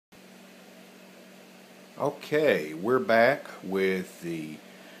Okay, we're back with the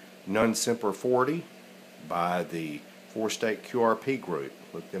Non-Semper 40 by the four-state QRP group.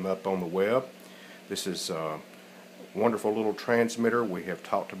 Look them up on the web. This is a wonderful little transmitter we have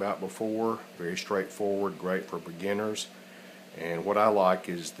talked about before. Very straightforward, great for beginners. And what I like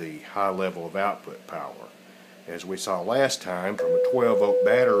is the high level of output power. As we saw last time, from a 12-volt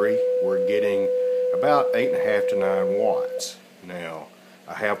battery, we're getting about 8.5 to 9 watts. Now,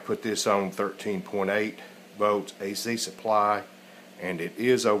 I have put this on 13.8 volts AC supply, and it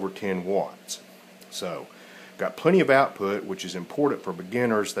is over 10 watts. So, got plenty of output, which is important for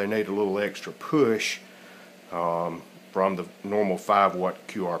beginners. They need a little extra push from the normal 5-watt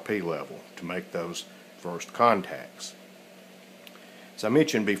QRP level to make those first contacts. As I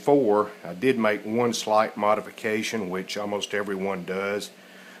mentioned before, I did make one slight modification, which almost everyone does,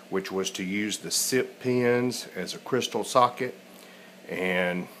 which was to use the SIP pins as a crystal socket,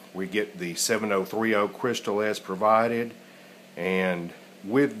 and we get the 7030 crystal as provided, and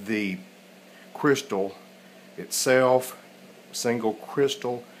with the crystal itself, single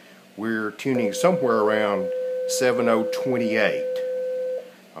crystal, we're tuning somewhere around 7028,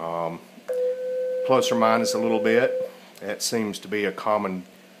 plus or minus a little bit. That seems to be a common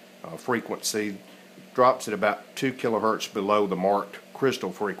frequency. Drops at about 2 kilohertz below the marked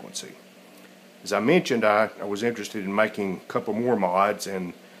crystal frequency. As I mentioned, I was interested in making a couple more mods,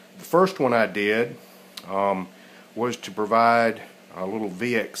 and the first one I did was to provide a little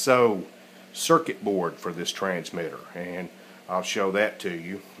VXO circuit board for this transmitter, and I'll show that to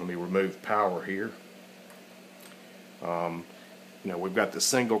you. Let me remove power here. We've got the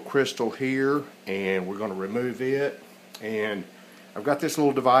single crystal here, and we're going to remove it. And I've got this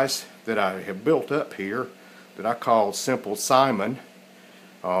little device that I have built up here that I call Simple Simon,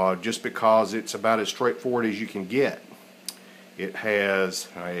 just because it's about as straightforward as you can get. It has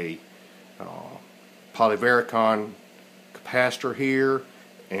a polyvaricon capacitor here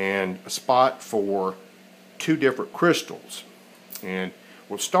and a spot for 2 different crystals. And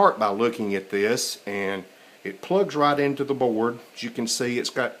we'll start by looking at this, and it plugs right into the board. As you can see,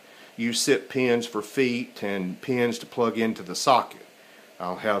 it's got SIP pins for feet and pins to plug into the socket.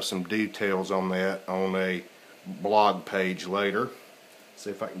 I'll have some details on that on a blog page later.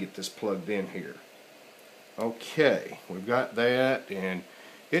 See if I can get this plugged in here. Okay, we've got that, and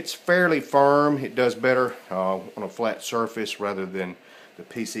it's fairly firm. It does better on a flat surface rather than the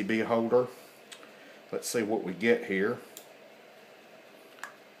PCB holder. Let's see what we get here.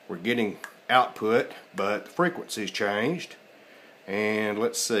 We're getting output, but the frequency's changed. And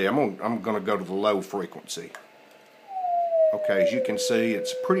let's see, I'm going to go to the low frequency. Okay, as you can see,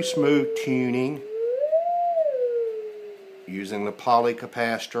 it's pretty smooth tuning using the poly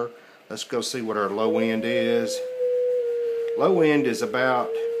capacitor. Let's go see what our low end is. Low end is about,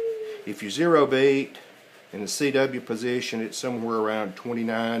 if you zero beat in the CW position, it's somewhere around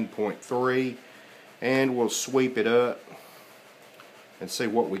 29.3, and we'll sweep it up and see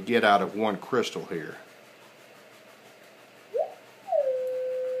what we get out of one crystal here.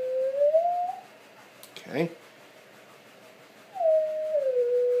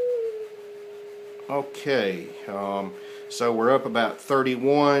 Okay, so we're up about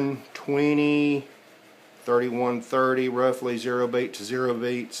 3120, 3130, roughly 0 beat to 0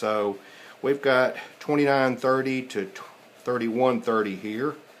 beat. So we've got 2930 to 3130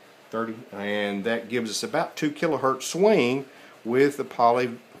 here, and that gives us about 2 kilohertz swing with the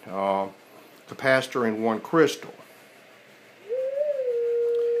poly capacitor in one crystal.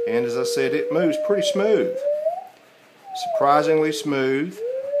 And as I said, it moves pretty smooth, surprisingly smooth.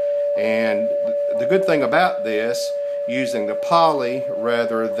 And the good thing about this, using the poly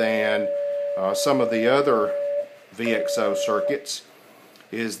rather than some of the other VXO circuits,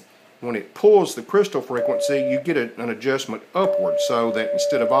 is when it pulls the crystal frequency, you get an adjustment upward, so that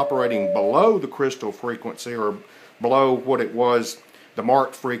instead of operating below the crystal frequency or below what it was, the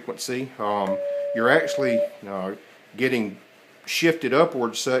marked frequency, you're actually getting shifted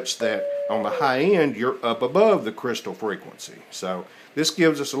upward such that on the high end you're up above the crystal frequency. So this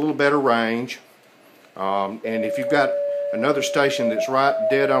gives us a little better range, and if you've got another station that's right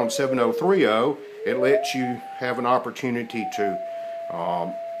dead on 7030, it lets you have an opportunity to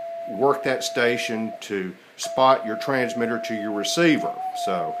work that station to spot your transmitter to your receiver.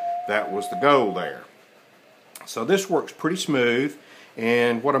 So that was the goal there. So this works pretty smooth.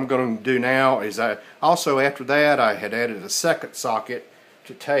 And what I'm going to do now is after that I had added a second socket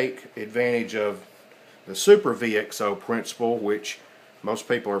to take advantage of the Super VXO principle, which most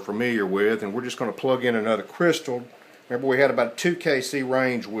people are familiar with, and we're just going to plug in another crystal. Remember, we had about a 2 kc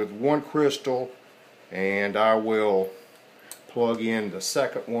range with one crystal, and I will plug in the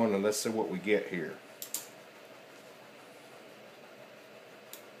second one and let's see what we get here.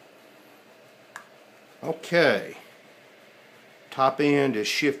 Okay, top end is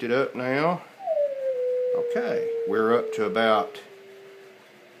shifted up now. Okay, we're up to about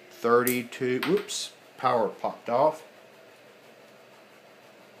 32, whoops, power popped off.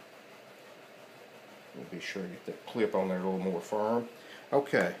 We'll be sure to get that clip on there a little more firm.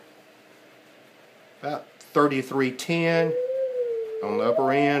 Okay, about 3310 on the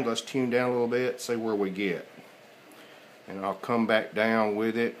upper end. Let's tune down a little bit, see where we get. And I'll come back down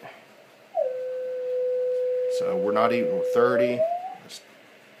with it. So we're not even with 30. It's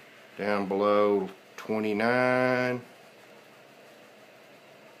down below 29.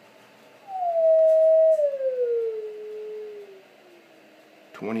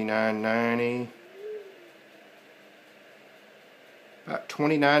 $29.90, about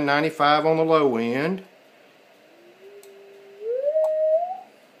 $29.95 on the low end,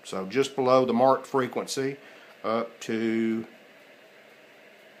 so just below the marked frequency, up to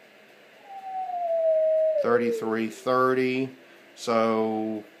 33.30,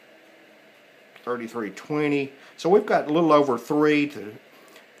 so 33.20. So we've got a little over 3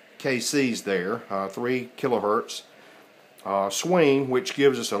 kcs there, 3 kilohertz. Swing, which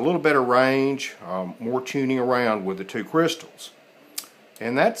gives us a little better range, more tuning around with the two crystals.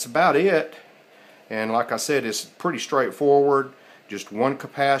 And that's about it. And like I said, it's pretty straightforward, just one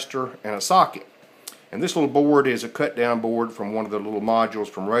capacitor and a socket. And this little board is a cut down board from one of the little modules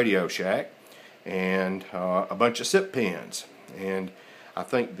from Radio Shack, and a bunch of SIP pins. And I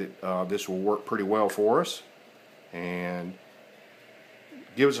think that this will work pretty well for us and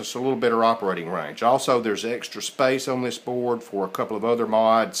gives us a little better operating range. Also, there's extra space on this board for a couple of other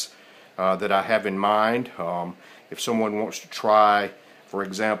mods that I have in mind. If someone wants to try, for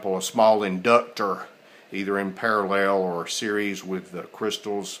example, a small inductor, either in parallel or series with the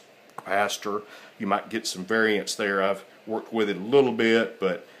crystals capacitor, you might get some variance there. I've worked with it a little bit,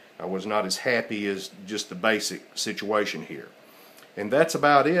 but I was not as happy as just the basic situation here. And that's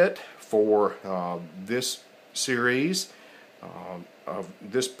about it for this series of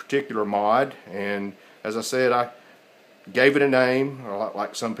this particular mod. And as I said, I gave it a name,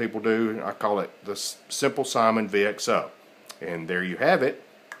 like some people do. I call it the Simple Simon VXO. And there you have it.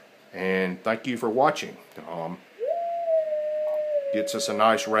 And thank you for watching. Gets us a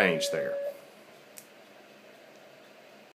nice range there.